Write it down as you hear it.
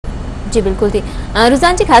જી બિલકુલથી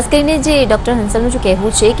રુઝાનજી, ખાસ કરીને જે ડોક્ટર હંસલનું જે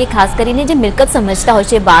કહેવું છે કે ખાસ કરીને જે મિલકત સમજતા હોય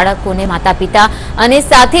છે બાળકોને, માતા પિતા, અને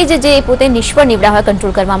સાથે જ જે પોતે નિષ્ફળ નીવડ્યા હોય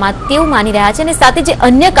કંટ્રોલ કરવામાં, તેવું માની રહ્યા છે, અને સાથે જે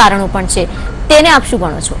અન્ય કારણો પણ છે તેને આપ શું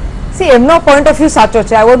ગણો છો? એમનો પોઈન્ટ ઓફ વ્યૂ સાચો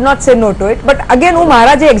છે, આઈ વુડ નોટ સે no to it, but again હું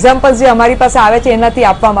મારા જે એક્ઝામ્પલ્સ જે અમારી પાસે આવે છે એનાથી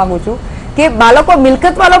આપવા માંગુ છું કે બાળકો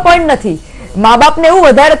મિલકત વાળો પોઈન્ટ નથી. મા બાપને એવું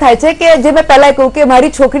વધારે થાય છે કે જે મેં પહેલા કહ્યું કે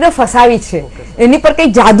મારી છોકરીને ફસાવી છે, એની પર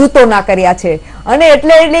કઈ જાદુ તો ના કર્યા છે, અને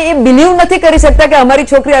એટલે એ બિલીવ નથી કરી શકતા કે અમારી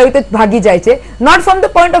છોકરી આવી રીતે ભાગી જાય છે. Not from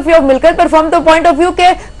the point of view of મિલકત, પણ from the point of view કે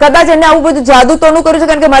કદાચ એને આવું બધું જાદુ તોનું કર્યું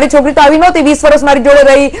છે, કારણ કે મારી છોકરી તો આવી નહોતી, 20 વર્ષ મારી જોડે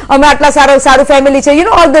રહી, અમે આટલા સારું ફેમિલી છે,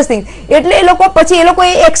 you know all this thing. એટલે એ લોકો પછી એ લોકો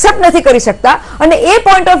એ એક્સેપ્ટ નથી કરી શકતા, અને એ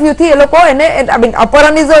પોઈન્ટ ઓફ વ્યૂ થી એ લોકો એને આઈ મીન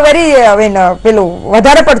અપહરણ ઇઝ અ વેરી પેલું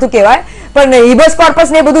વધારે પડતું કહેવાય, પણ હિબસ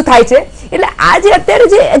કોર્પસ ને એ બધું થાય છે. એટલે આ જે અત્યારે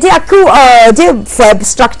જે આખું જે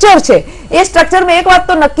સ્ટ્રક્ચર છે એ સ્ટ્રક્ચરમાં એક વાત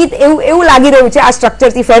તો નક્કી એવું લાગી રહ્યું છે આ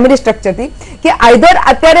સ્ટ્રક્ચરથી, ફેમિલી સ્ટ્રક્ચરથી, કે આઈધર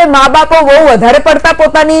અત્યારે મા બાપો બહુ વધારે પડતા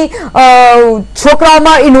પોતાની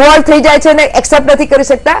છોકરાઓમાં ઇન્વોલ્વ થઈ જાય છે અને એક્સેપ્ટ નથી કરી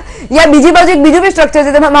શકતા, યા બીજી બાજુ એક બીજું બી સ્ટ્રક્ચર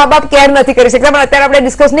છે તેમાં મા બાપ કેર નથી કરી શકતા, પણ અત્યારે આપણે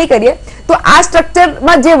ડિસ્કસ નહીં કરીએ. તો આ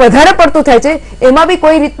સ્ટ્રક્ચરમાં જે વધારે પડતું થાય છે એમાં બી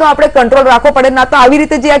કોઈ રીતનો આપણે કંટ્રોલ રાખવો પડે. ના તો આવી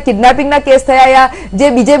રીતે જે આ કિડનેપિંગના કેસ થયા, યા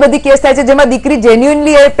જે બીજે બધી કેસ થાય છે જેમાં દીકરી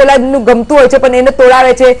જેન્યુઇનલી પેલા ગમતું હોય છે પણ એને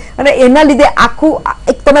તોડાવે છે, અને એના લીધે આખું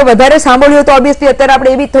એક તમે વધારે સાંભળ્યું તો ઓબ્વિયસલી અત્યારે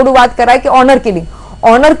આપણે એ બી થોડું વાત કરાય કે honour killing.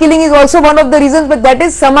 Honour killing is also one of the reasons, but that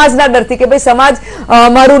is સમાજના ડરથી કે ભાઈ સમાજ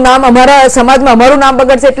અમારું નામ, અમારા સમાજમાં અમારું નામ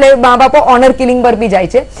બગડશે, એટલે મા બાપો ઓનર કિલિંગ પર બી જાય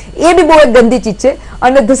છે. એ બી બહુ એક ગંદી ચીજ છે,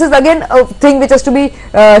 અને this is again thing which has two B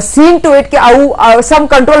scene two it કે આવું સમ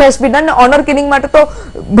control has B done. Honour killing માટે તો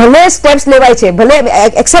ભલે સ્ટેપ્સ લેવાય છે, ભલે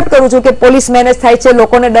એક્સેપ્ટ કરું છું કે પોલીસ મેનેજ થાય છે,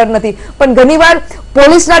 લોકોને ડર નથી, પણ ઘણીવાર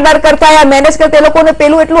પોલીસના ડર કરતા યા મેનેજ કરતા એ લોકોને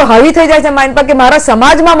પેલું એટલું હાવી થઈ જાય છે માઇન્ડ પર કે મારા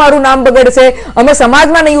સમાજમાં મારું નામ બગડશે, અમે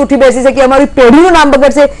સમાજમાં નહીં ઉઠી બેસી શકીએ, અમારી પેઢીનું નામ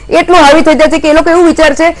બગડશે, એટલું હાવી થઈ જાય છે કે એ લોકો એવું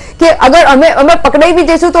વિચાર છે કે અગર અમે પકડાઈ બી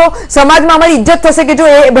જઈશું તો સમાજમાં અમારી ઇજ્જત થશે, કે જો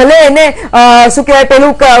એ ભલે એને શું કહેવાય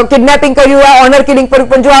પેલું કિડનેપિંગ કર્યું, આ ઓનર કિલિંગ કર્યું,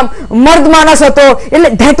 પણ જો આમ મર્દ માણસ હતો,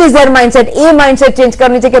 એટલે that is there mindset. A mindset change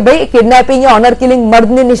કરવાની છે કે ભાઈ કિડનેપિંગ યા ઓનર કિલિંગ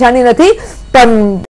મર્દની નિશાની નથી, પણ